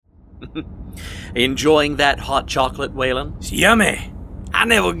Enjoying that hot chocolate, Waylon? It's yummy. I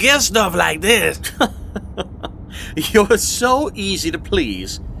never get stuff like this. You're so easy to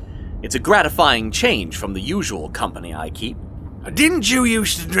please. It's a gratifying change from the usual company I keep. Didn't you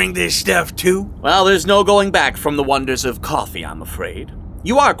used to drink this stuff too? Well, there's no going back from the wonders of coffee, I'm afraid.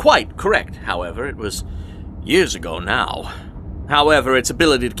 You are quite correct, however. It was years ago now. However, its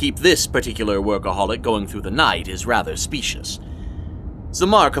ability to keep this particular workaholic going through the night is rather specious. It's the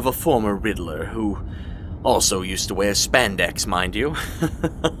mark of a former Riddler who also used to wear spandex, mind you.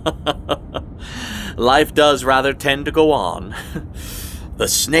 Life does rather tend to go on. The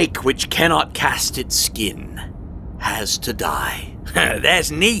snake which cannot cast its skin has to die.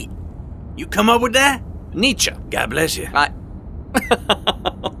 That's neat. You come up with that? Nietzsche. God bless you.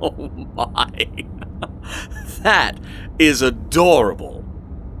 Oh my. That is adorable.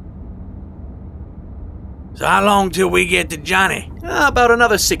 So how long till we get to Johnny? About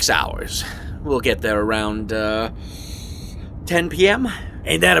another 6 hours. We'll get there around, 10 p.m.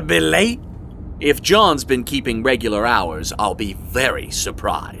 Ain't that a bit late? If John's been keeping regular hours, I'll be very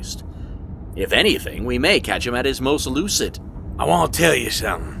surprised. If anything, we may catch him at his most lucid. I want to tell you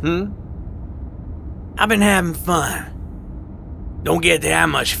something. I've been having fun. Don't get to have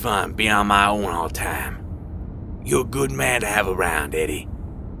much fun being on my own all the time. You're a good man to have around, Eddie.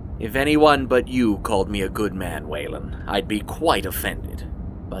 If anyone but you called me a good man, Waylon, I'd be quite offended.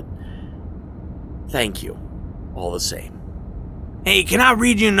 But thank you, all the same. Hey, can I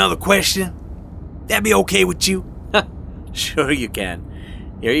read you another question? That be okay with you? Sure you can.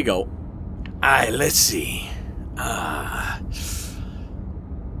 Here you go. Alright, let's see.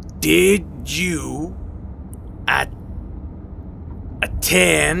 Did you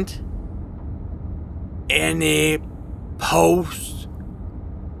attend any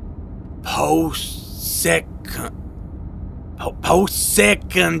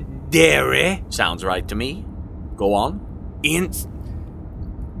post-secondary? Sounds right to me. Go on.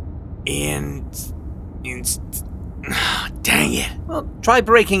 Dang it. Well, try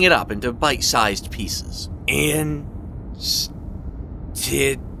breaking it up into bite-sized pieces.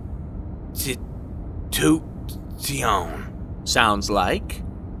 Institution. Sounds like?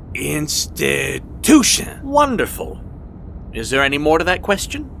 Institution. Wonderful. Is there any more to that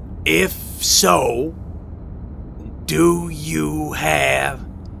question? If so, do you have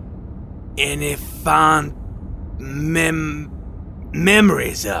any fond memories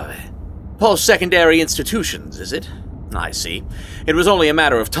of it? Post-secondary institutions, is it? I see. It was only a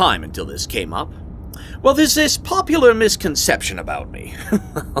matter of time until this came up. Well, there's this popular misconception about me.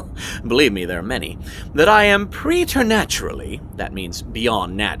 Believe me, there are many. That I am preternaturally, that means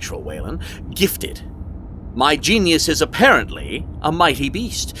beyond natural, Waylon, gifted. My genius is apparently a mighty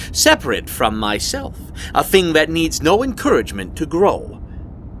beast, separate from myself, a thing that needs no encouragement to grow.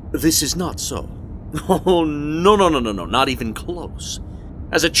 This is not so. Oh, no, not even close.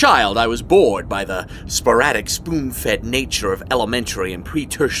 As a child, I was bored by the sporadic spoon-fed nature of elementary and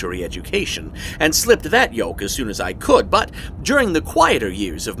pre-tertiary education, and slipped that yoke as soon as I could, but during the quieter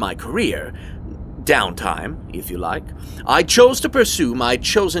years of my career, downtime, if you like, I chose to pursue my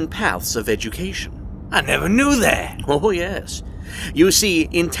chosen paths of education. I never knew that. Oh, yes. You see,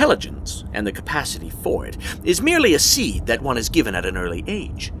 intelligence, and the capacity for it, is merely a seed that one is given at an early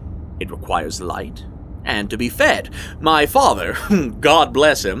age. It requires light, and to be fed. My father, God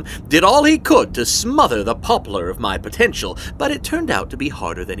bless him, did all he could to smother the poplar of my potential, but it turned out to be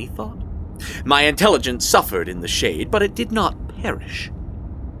harder than he thought. My intelligence suffered in the shade, but it did not perish.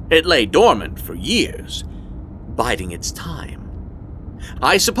 It lay dormant for years, biding its time.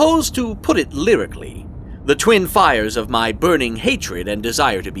 I suppose, to put it lyrically, the twin fires of my burning hatred and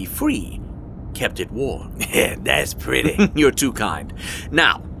desire to be free kept it warm. Yeah, that's pretty. You're too kind.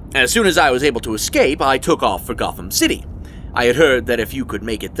 Now, as soon as I was able to escape, I took off for Gotham City. I had heard that if you could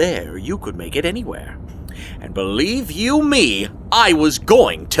make it there, you could make it anywhere. And believe you me, I was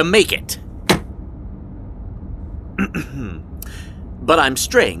going to make it. But I'm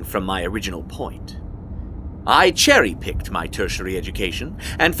straying from my original point. I cherry-picked my tertiary education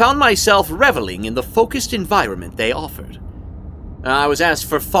and found myself reveling in the focused environment they offered. I was asked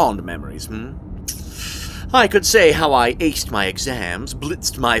for fond memories, I could say how I aced my exams,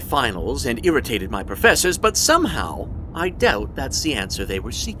 blitzed my finals, and irritated my professors, but somehow I doubt that's the answer they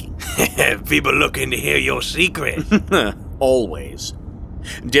were seeking. People looking to hear your secret. Always.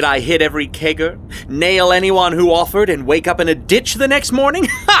 Did I hit every kegger, nail anyone who offered, and wake up in a ditch the next morning?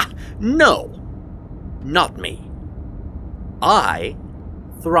 Ha! No. Not me. I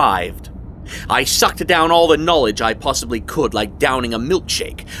thrived. I sucked down all the knowledge I possibly could, like downing a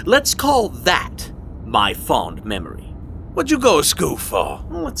milkshake. Let's call that my fond memory. What'd you go to school for?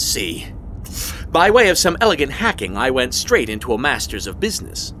 Well, let's see. By way of some elegant hacking, I went straight into a Master's of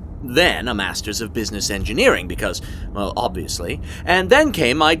Business. Then a Master's of Business Engineering because, well, obviously. And then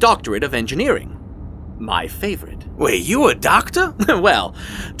came my Doctorate of Engineering. My favorite. Wait, you a doctor? Well,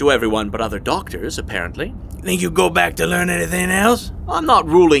 to everyone but other doctors, apparently. Think you go back to learn anything else? I'm not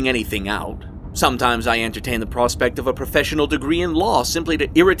ruling anything out. Sometimes I entertain the prospect of a professional degree in law simply to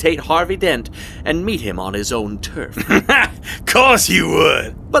irritate Harvey Dent and meet him on his own turf. Course you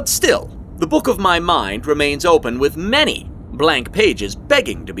would. But still, the book of my mind remains open with many blank pages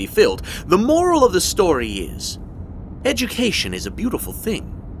begging to be filled. The moral of the story is, education is a beautiful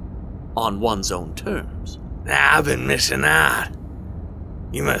thing, on one's own terms. I've been missing out.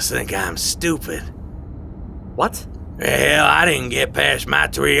 You must think I'm stupid. What? Well, I didn't get past my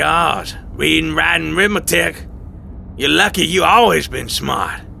 3 R's. Reading, writing, arithmetic. You're lucky you always been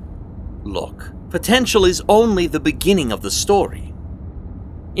smart. Look, potential is only the beginning of the story.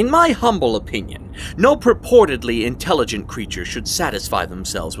 In my humble opinion, no purportedly intelligent creature should satisfy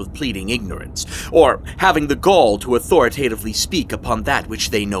themselves with pleading ignorance, or having the gall to authoritatively speak upon that which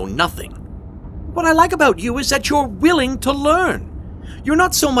they know nothing. What I like about you is that you're willing to learn. You're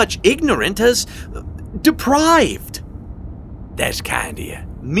not so much ignorant as deprived. That's kind of you.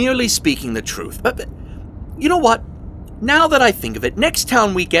 Merely speaking the truth. But you know what? Now that I think of it, next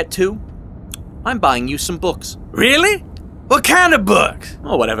town we get to, I'm buying you some books. Really? What kind of books?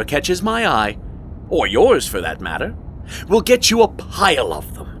 Oh, whatever catches my eye. Or yours, for that matter. We'll get you a pile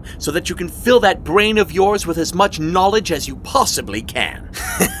of them, so that you can fill that brain of yours with as much knowledge as you possibly can.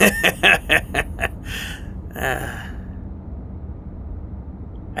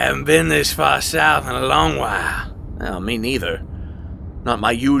 Haven't been this far south in a long while. Well, me neither. Not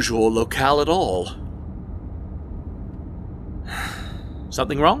my usual locale at all.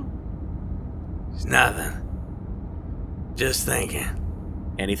 Something wrong? It's nothing. Just thinking.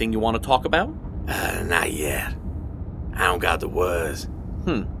 Anything you want to talk about? Not yet. I don't got the words.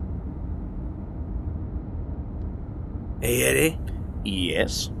 Hey, Eddie?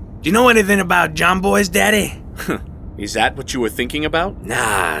 Yes? Do you know anything about John Boy's daddy? Is that what you were thinking about?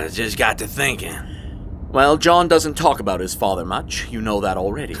 Nah, I just got to thinking. Well, John doesn't talk about his father much. You know that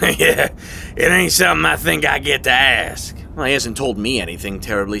already. Yeah, it ain't something I think I get to ask. Well, he hasn't told me anything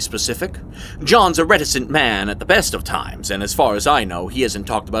terribly specific. John's a reticent man at the best of times, and as far as I know, he hasn't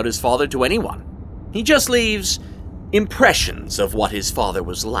talked about his father to anyone. He just leaves impressions of what his father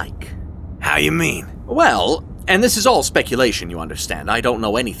was like. How you mean? Well, and this is all speculation, you understand. I don't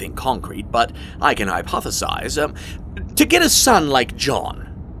know anything concrete, but I can hypothesize. To get a son like John,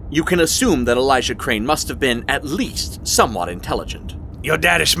 you can assume that Elijah Crane must have been at least somewhat intelligent. Your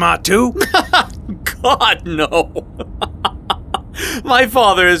daddy smart too? God, no. My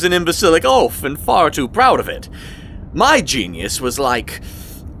father is an imbecilic oaf and far too proud of it. My genius was like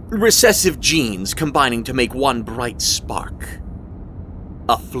recessive genes combining to make one bright spark.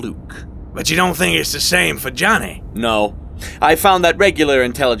 A fluke. But you don't think it's the same for Johnny? No. I found that regular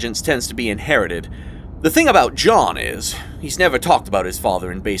intelligence tends to be inherited. The thing about John is, he's never talked about his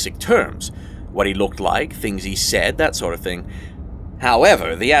father in basic terms. What he looked like, things he said, that sort of thing.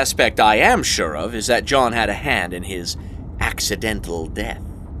 However, the aspect I am sure of is that John had a hand in his accidental death.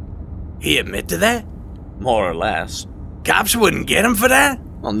 He admit to that? More or less. Cops wouldn't get him for that?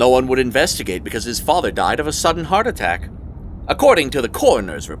 Well, no one would investigate because his father died of a sudden heart attack. According to the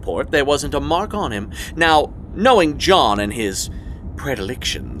coroner's report, there wasn't a mark on him. Now, knowing John and his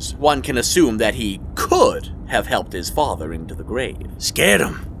predilections, one can assume that he could have helped his father into the grave. Scared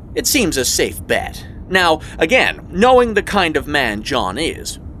him? It seems a safe bet. Now, again, knowing the kind of man John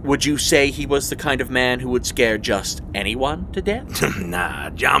is, would you say he was the kind of man who would scare just anyone to death? Nah,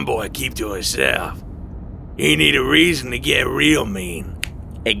 John Boy keep to himself. He need a reason to get real mean.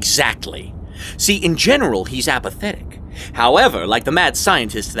 Exactly. See, in general, he's apathetic. However, like the mad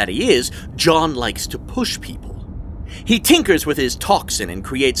scientist that he is, John likes to push people. He tinkers with his toxin and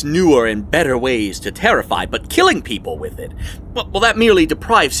creates newer and better ways to terrify, but killing people with it, well, that merely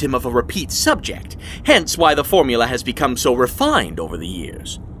deprives him of a repeat subject, hence why the formula has become so refined over the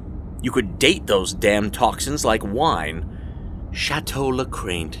years. You could date those damn toxins like wine. Chateau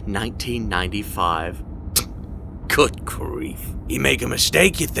LaCrainte, 1995. Good grief. He make a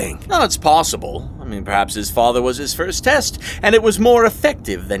mistake, you think? Well, it's possible. I mean, perhaps his father was his first test, and it was more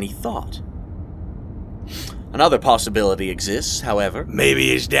effective than he thought. Another possibility exists, however. Maybe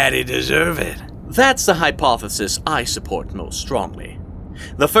his daddy deserve it. That's the hypothesis I support most strongly.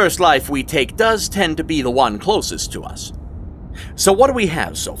 The first life we take does tend to be the one closest to us. So what do we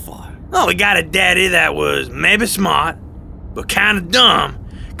have so far? Oh, we got a daddy that was maybe smart, but kind of dumb,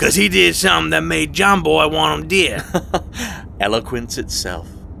 because he did something that made John Boy want him dead. Eloquence itself.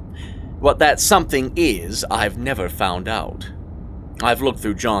 What that something is, I've never found out. I've looked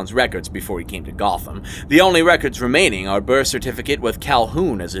through John's records before he came to Gotham. The only records remaining are birth certificate with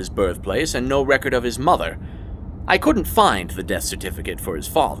Calhoun as his birthplace and no record of his mother. I couldn't find the death certificate for his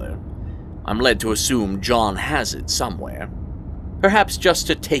father. I'm led to assume John has it somewhere. Perhaps just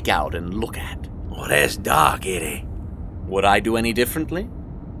to take out and look at. Well, that's dark, Eddie. Would I do any differently?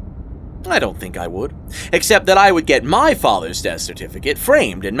 I don't think I would. Except that I would get my father's death certificate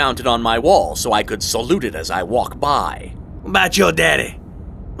framed and mounted on my wall so I could salute it as I walk by. What about your daddy?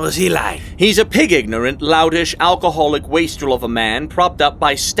 What's he like? He's a pig-ignorant, loutish, alcoholic wastrel of a man propped up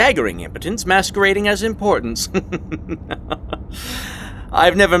by staggering impotence masquerading as importance.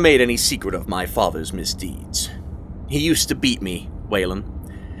 I've never made any secret of my father's misdeeds. He used to beat me, Waylon.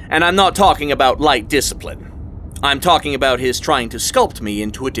 And I'm not talking about light discipline. I'm talking about his trying to sculpt me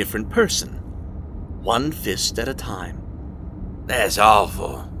into a different person. One fist at a time. That's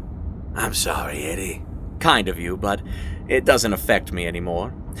awful. I'm sorry, Eddie. Kind of you, but it doesn't affect me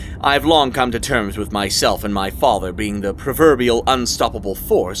anymore. I've long come to terms with myself and my father being the proverbial unstoppable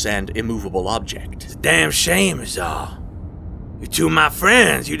force and immovable object. It's a damn shame is all. You two my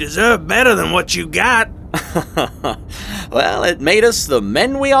friends. You deserve better than what you got. Well, it made us the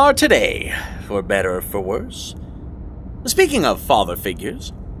men we are today, for better or for worse. Speaking of father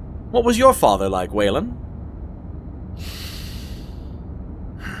figures, what was your father like, Waylon?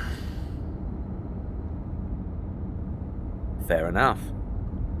 Fair enough.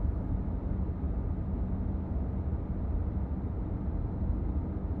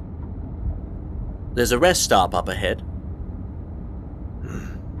 There's a rest stop up ahead.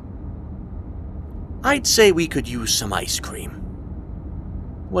 I'd say we could use some ice cream.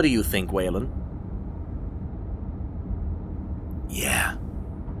 What do you think, Waylon? Yeah,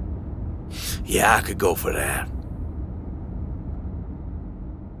 I could go for that.